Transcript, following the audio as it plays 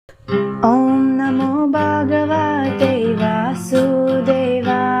Om Namo Bhagavate Vasudevaya.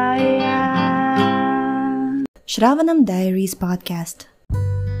 Shravanam Diaries Podcast.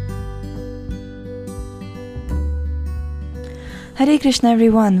 Hare Krishna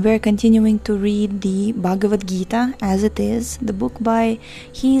everyone, we're continuing to read the Bhagavad Gita as it is, the book by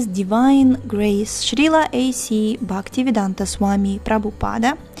His Divine Grace Srila A.C. Bhaktivedanta Swami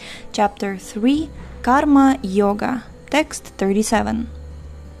Prabhupada, Chapter 3, Karma Yoga, Text 37.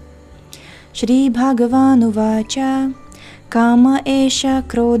 Shri Bhagavan Uvacha Kama Esha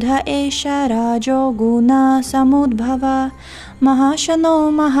Krodha Esha Rajo Guna Samudbhava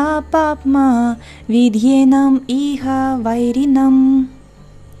Mahashano Mahapapma Vidyenam Iha Vairinam.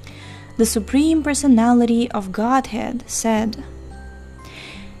 The Supreme Personality of Godhead said,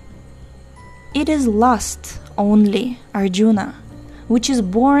 "It is lust only, Arjuna, which is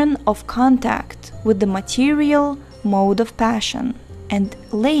born of contact with the material mode of passion and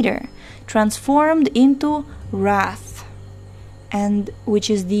later transformed into wrath, and which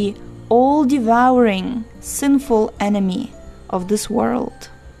is the all-devouring sinful enemy of this world."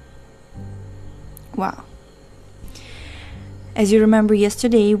 Wow. As you remember,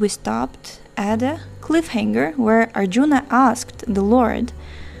 yesterday we stopped at a cliffhanger where Arjuna asked the Lord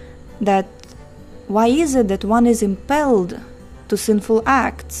that why is it that one is impelled to sinful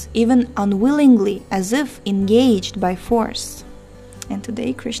acts, even unwillingly, as if engaged by force? And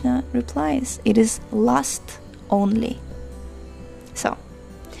today Krishna replies, it is lust only. So,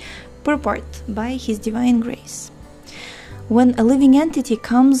 purport by His Divine Grace. When a living entity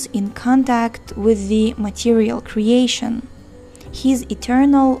comes in contact with the material creation, his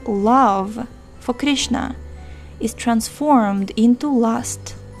eternal love for Krishna is transformed into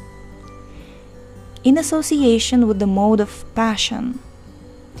lust. In association with the mode of passion,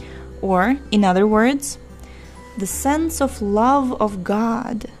 or, in other words, the sense of love of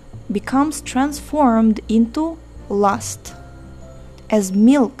God becomes transformed into lust, as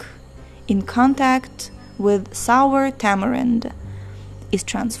milk in contact with sour tamarind is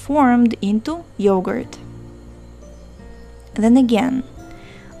transformed into yogurt. Then again,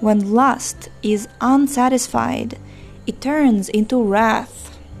 when lust is unsatisfied, it turns into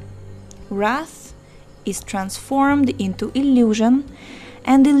wrath. Wrath is transformed into illusion,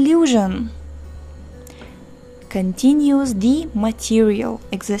 and illusion continues the material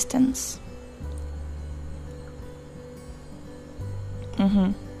existence.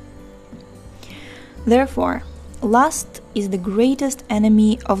 Therefore, lust is the greatest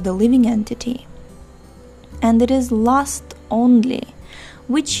enemy of the living entity, and it is lust only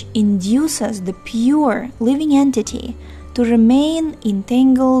which induces the pure living entity to remain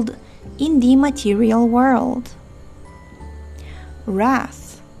entangled in the material world. Wrath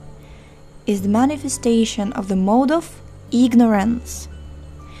is the manifestation of the mode of ignorance.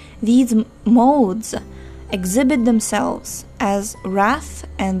 These modes exhibit themselves as wrath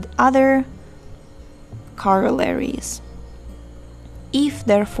and other corollaries. If,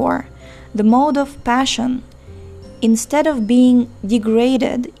 therefore, the mode of passion, instead of being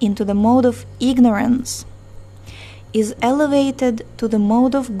degraded into the mode of ignorance, is elevated to the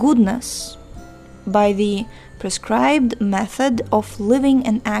mode of goodness by the prescribed method of living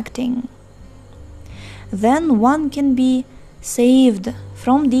and acting, then one can be saved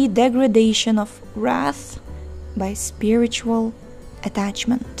from the degradation of wrath by spiritual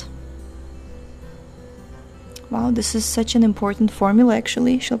attachment. Wow, this is such an important formula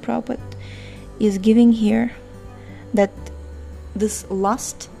actually. Srila Prabhupada is giving here that this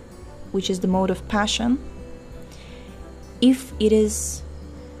lust, which is the mode of passion, if it is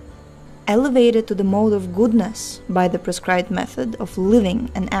elevated to the mode of goodness by the prescribed method of living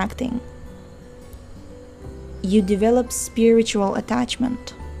and acting, you develop spiritual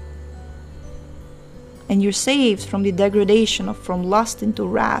attachment, and you're saved from the degradation from lust into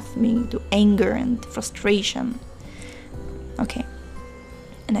wrath, meaning to anger and frustration. Okay,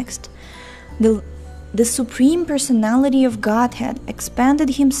 next. The Supreme Personality of Godhead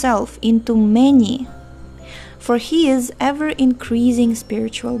expanded Himself into many, for He is ever-increasing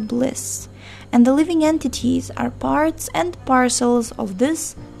spiritual bliss, and the living entities are parts and parcels of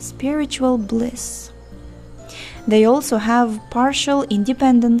this spiritual bliss. They also have partial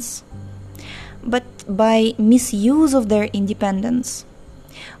independence, but by misuse of their independence,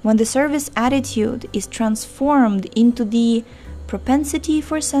 when the service attitude is transformed into the propensity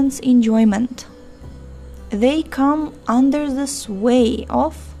for sense enjoyment, they come under the sway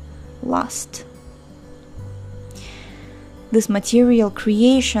of lust. This material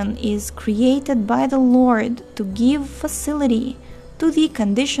creation is created by the Lord to give facility to the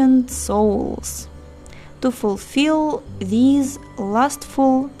conditioned souls to fulfill these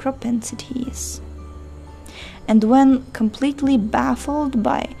lustful propensities. And when completely baffled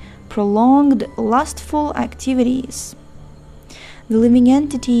by prolonged lustful activities, the living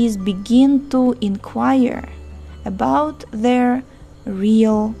entities begin to inquire about their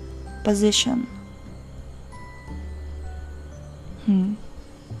real position.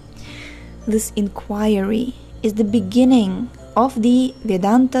 This inquiry is the beginning of the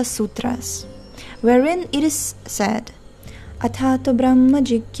Vedanta Sutras, wherein it is said, Atato Brahma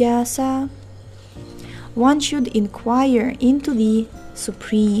Jigyasa. One should inquire into the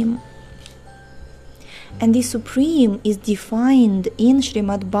Supreme. And the Supreme is defined in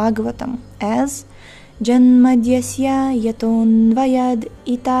Srimad Bhagavatam as Janmadyasya Yatonvayad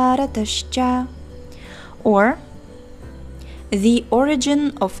Itaratascha, or the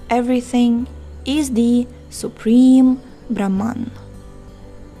origin of everything is the Supreme Brahman.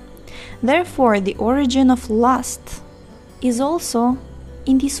 Therefore, the origin of lust is also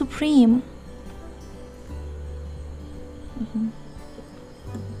in the Supreme.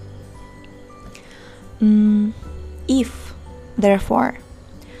 If, therefore,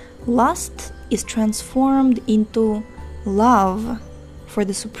 lust is transformed into love for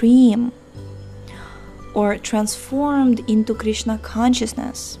the Supreme, or transformed into Krishna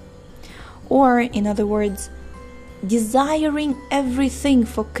consciousness, or, in other words, desiring everything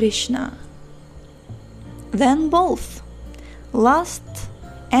for Krishna, then both lust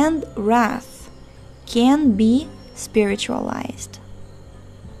and wrath can be spiritualized.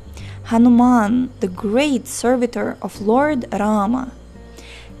 Hanuman, the great servitor of Lord Rama,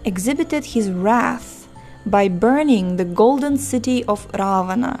 exhibited his wrath by burning the golden city of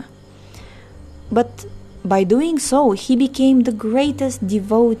Ravana. But by doing so, he became the greatest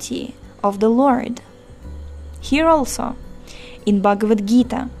devotee of the Lord. Here also, in Bhagavad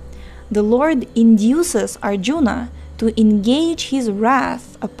Gita, the Lord induces Arjuna to engage his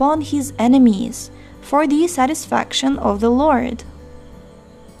wrath upon his enemies for the satisfaction of the Lord.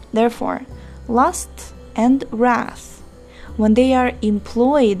 Therefore, lust and wrath, when they are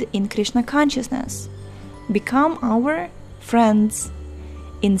employed in Krishna consciousness, become our friends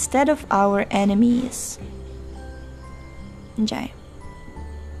instead of our enemies. Jai.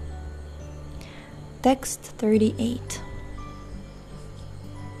 Text 38.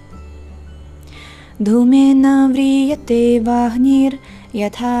 Dhumena vriyate vahnir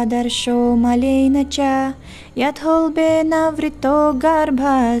yatha darsho malena cha yatholbena vrito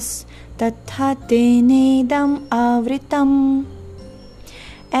garbhas tathatenedam avritam.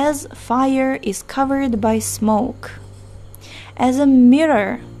 As fire is covered by smoke, as a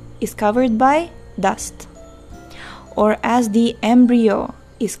mirror is covered by dust, or as the embryo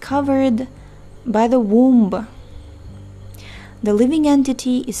is covered by the womb, the living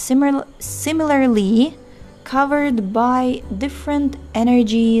entity is similarly covered by different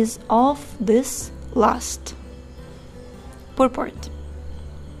energies of this lust. Purport.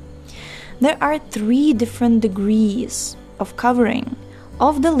 There are 3 different degrees of covering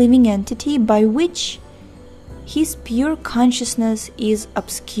of the living entity by which his pure consciousness is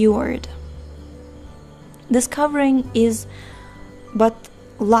obscured. This covering is but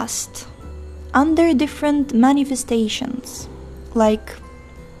lust under different manifestations, like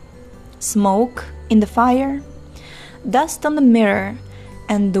smoke in the fire, dust on the mirror,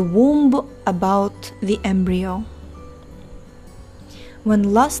 and the womb about the embryo.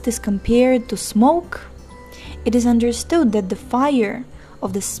 When lust is compared to smoke, it is understood that the fire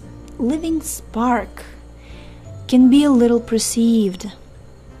of the living spark can be a little perceived.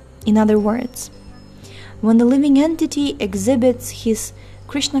 In other words, when the living entity exhibits his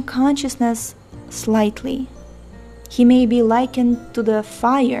Krishna consciousness slightly, he may be likened to the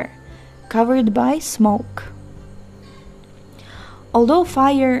fire covered by smoke. Although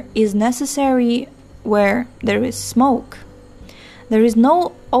fire is necessary where there is smoke, there is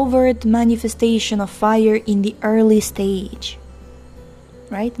no overt manifestation of fire in the early stage.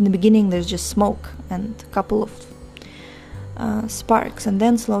 Right? In the beginning there's just smoke and a couple of sparks, and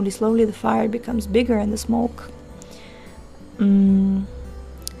then slowly the fire becomes bigger and the smoke.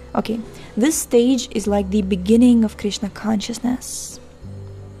 Okay, this stage is like the beginning of Krishna consciousness.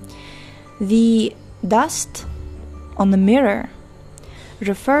 The dust on the mirror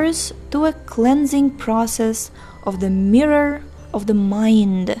refers to a cleansing process of the mirror of the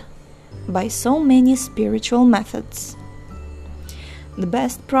mind by so many spiritual methods. The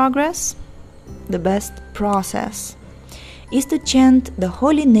best progress, the best process, is to chant the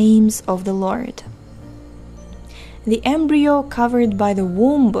holy names of the Lord. The embryo covered by the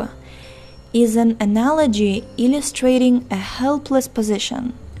womb is an analogy illustrating a helpless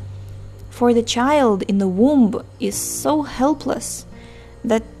position, For the child in the womb is so helpless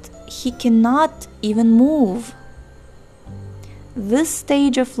that he cannot even move. This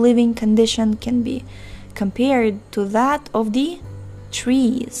stage of living condition can be compared to that of the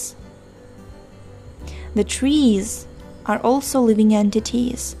trees. The trees are also living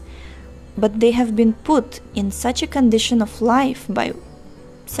entities, but they have been put in such a condition of life by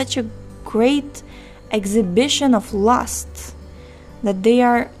such a great exhibition of lust that they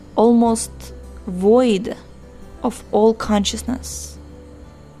are almost void of all consciousness.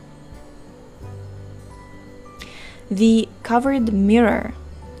 The covered mirror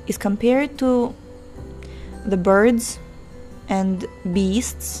is compared to the birds and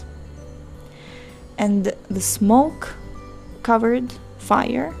beasts, and the smoke-covered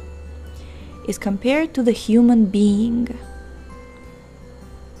fire is compared to the human being.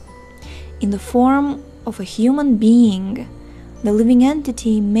 In the form of a human being, the living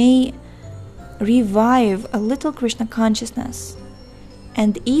entity may revive a little Krishna consciousness,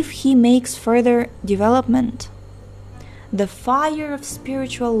 and if he makes further development, the fire of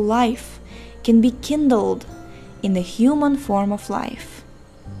spiritual life can be kindled in the human form of life.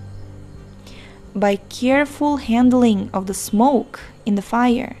 By careful handling of the smoke in the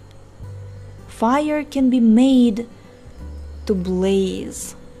fire, fire can be made to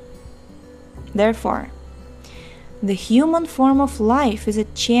blaze. Therefore, the human form of life is a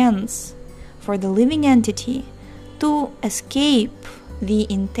chance for the living entity to escape the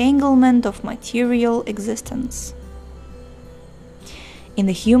entanglement of material existence. In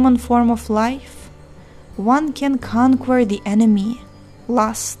the human form of life, one can conquer the enemy,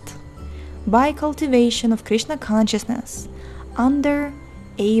 lust, by cultivation of Krishna consciousness under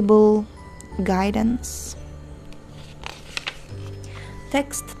able guidance.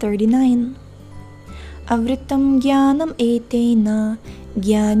 Text 39. Avritam jnanam etena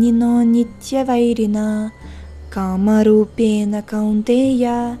jnanino nityavairina kamarupena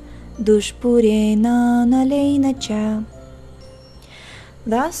kaunteya dushpurena nalena cha.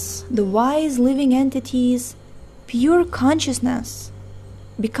 Thus, the wise living entity's pure consciousness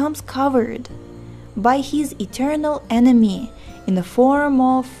becomes covered by his eternal enemy in the form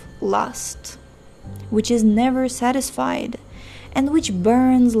of lust, which is never satisfied and which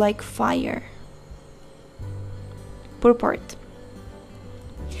burns like fire. Purport.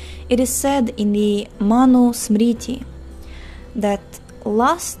 It is said in the Manu Smriti that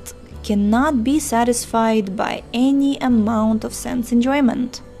lust cannot be satisfied by any amount of sense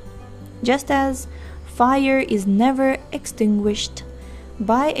enjoyment, just as fire is never extinguished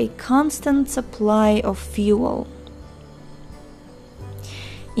by a constant supply of fuel.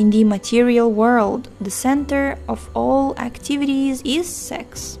 In the material world, the center of all activities is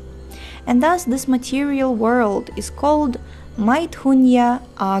sex, and thus this material world is called Maithunya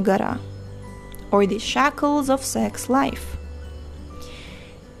Agara, or the shackles of sex life.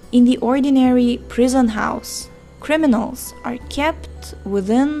 In the ordinary prison house, criminals are kept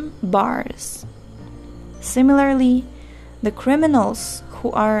within bars. Similarly, the criminals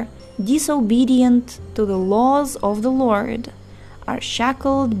who are disobedient to the laws of the Lord are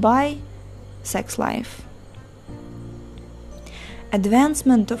shackled by sex life.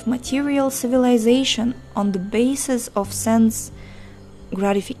 Advancement of material civilization on the basis of sense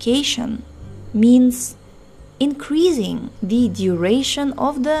gratification means increasing the duration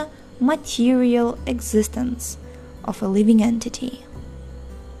of the material existence of a living entity.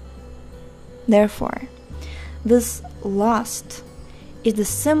 Therefore, this lust is the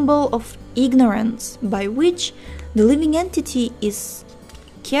symbol of ignorance by which the living entity is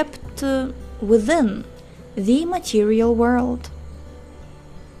kept within the material world.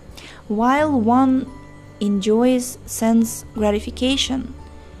 While one enjoys sense gratification,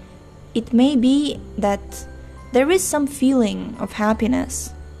 it may be that there is some feeling of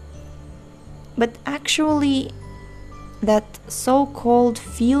happiness, but actually that so-called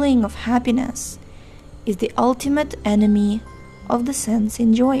feeling of happiness is the ultimate enemy of the sense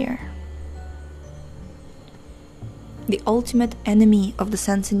enjoyer. The ultimate enemy of the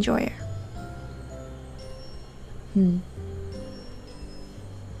sense enjoyer. I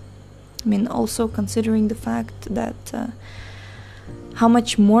mean, also considering the fact that how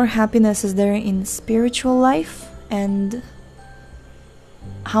much more happiness is there in spiritual life, and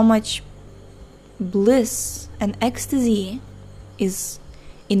how much bliss and ecstasy is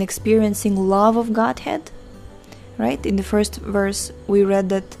in experiencing love of Godhead, right? In the first verse we read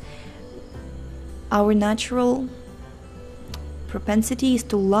that our natural propensity is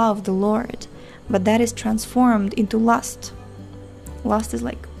to love the Lord, but that is transformed into lust. Lust is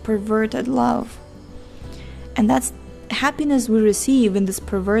like perverted love, and that's happiness we receive in this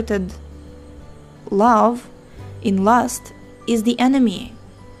perverted love, in lust, is the enemy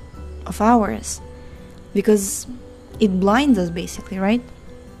of ours, because it blinds us basically, right?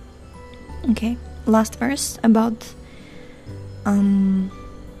 Okay, last verse about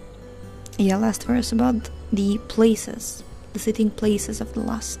the places, the sitting places of the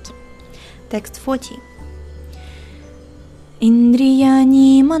lust. Text 40.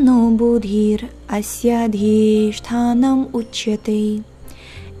 Indriyani manobudhir asyadhishtanam uchyate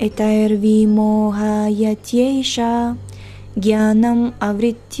etairvi moha yatyesha jnanam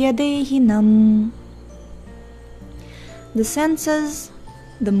avritya dehinam. The senses,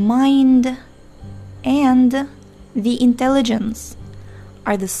 the mind, and the intelligence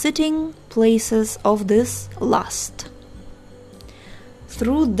are the sitting places of this lust.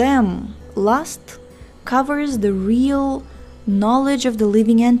 Through them, lust covers the real knowledge of the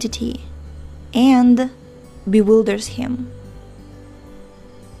living entity and bewilders him.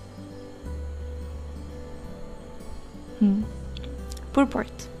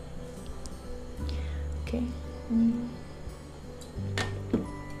 Purport. Okay.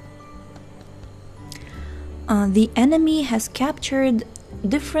 The enemy has captured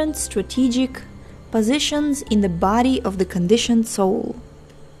different strategic positions in the body of the conditioned soul.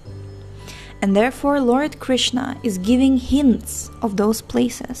 And therefore Lord Krishna is giving hints of those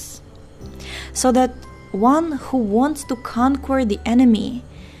places, so that one who wants to conquer the enemy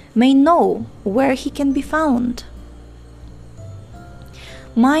may know where he can be found.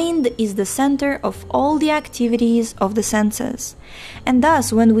 Mind is the center of all the activities of the senses, and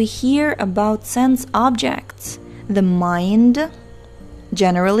thus when we hear about sense objects, the mind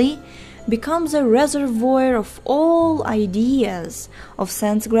generally becomes a reservoir of all ideas of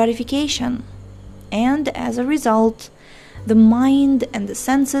sense gratification, and as a result, the mind and the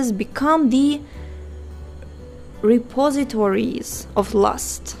senses become the repositories of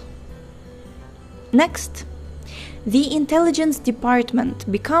lust. Next, the intelligence department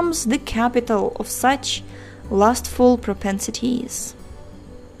becomes the capital of such lustful propensities.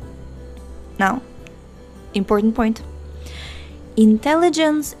 Now, important point.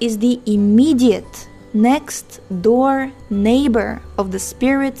 Intelligence is the immediate next door neighbor of the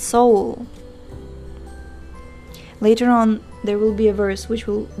spirit soul. Later on, there will be a verse which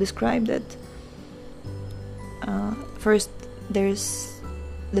will describe that. First, there's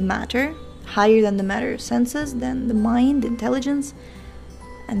the matter, higher than the matter senses, then the mind, intelligence,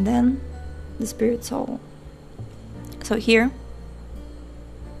 and then the spirit soul. So here,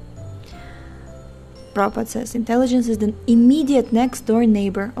 Prabhupada says intelligence is the immediate next door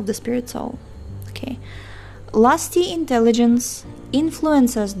neighbor of the spirit soul. Okay, lusty intelligence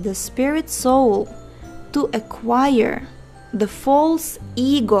influences the spirit soul to acquire the false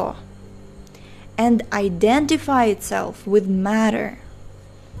ego and identify itself with matter,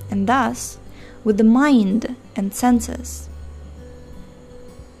 and thus with the mind and senses.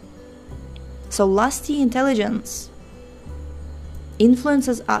 So lusty intelligence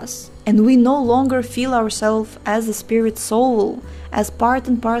influences us, and we no longer feel ourselves as the spirit soul, as part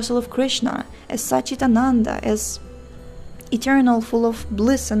and parcel of Krishna, as Sachitananda, as eternal, full of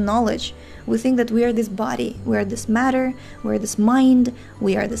bliss and knowledge. We think that we are this body, we are this matter, we are this mind,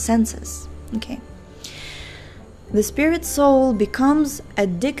 we are the senses. Okay. The spirit soul becomes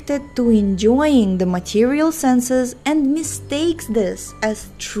addicted to enjoying the material senses and mistakes this as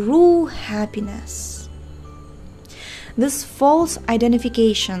true happiness. This false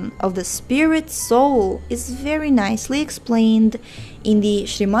identification of the spirit soul is very nicely explained in the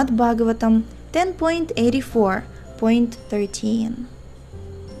Srimad Bhagavatam 10.84.13.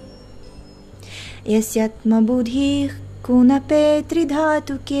 Yasyatma buddhi kunape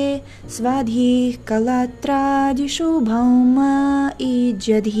tridhatuke svadhi kalatradishu bhauma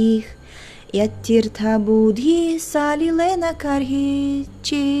ijadhi yatirtha buddhi salilena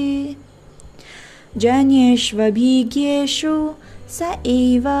karhichi janyeshvabhigyeshu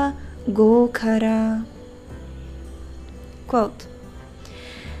saeva gokhara. Quote,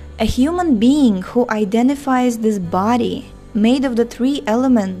 a human being who identifies this body made of the three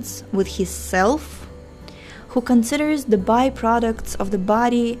elements with his self, who considers the byproducts of the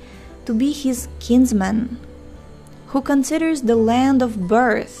body to be his kinsmen, who considers the land of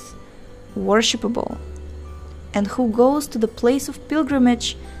birth worshipable, and who goes to the place of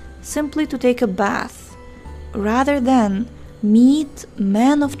pilgrimage simply to take a bath, rather than meet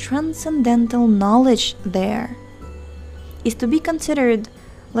men of transcendental knowledge there, is to be considered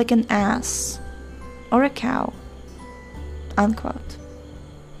like an ass or a cow. Unquote.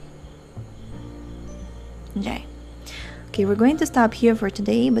 Okay. Okay, we're going to stop here for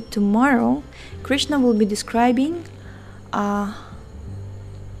today, but tomorrow Krishna will be describing how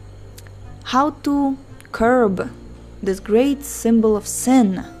how to curb this great symbol of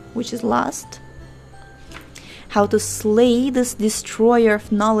sin, which is lust, how to slay this destroyer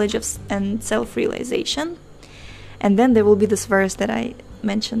of knowledge and self-realization. And then there will be this verse that I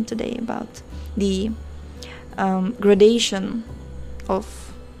mentioned today about the gradation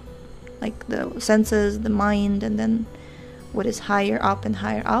of like the senses, the mind, and then what is higher up and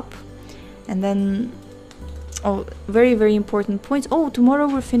higher up. And then, oh, very, very important points. Oh, tomorrow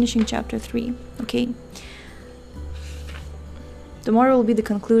we're finishing chapter 3. Okay. Tomorrow will be the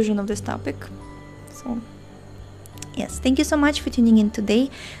conclusion of this topic. So, yes, thank you so much for tuning in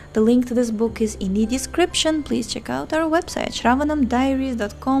today. The link to this book is in the description. Please check out our website,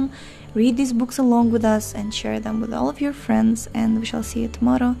 shravanamdiaries.com. Read these books along with us and share them with all of your friends. And we shall see you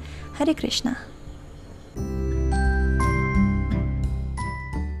tomorrow. Hare Krishna.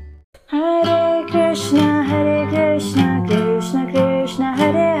 Hare Krishna, Hare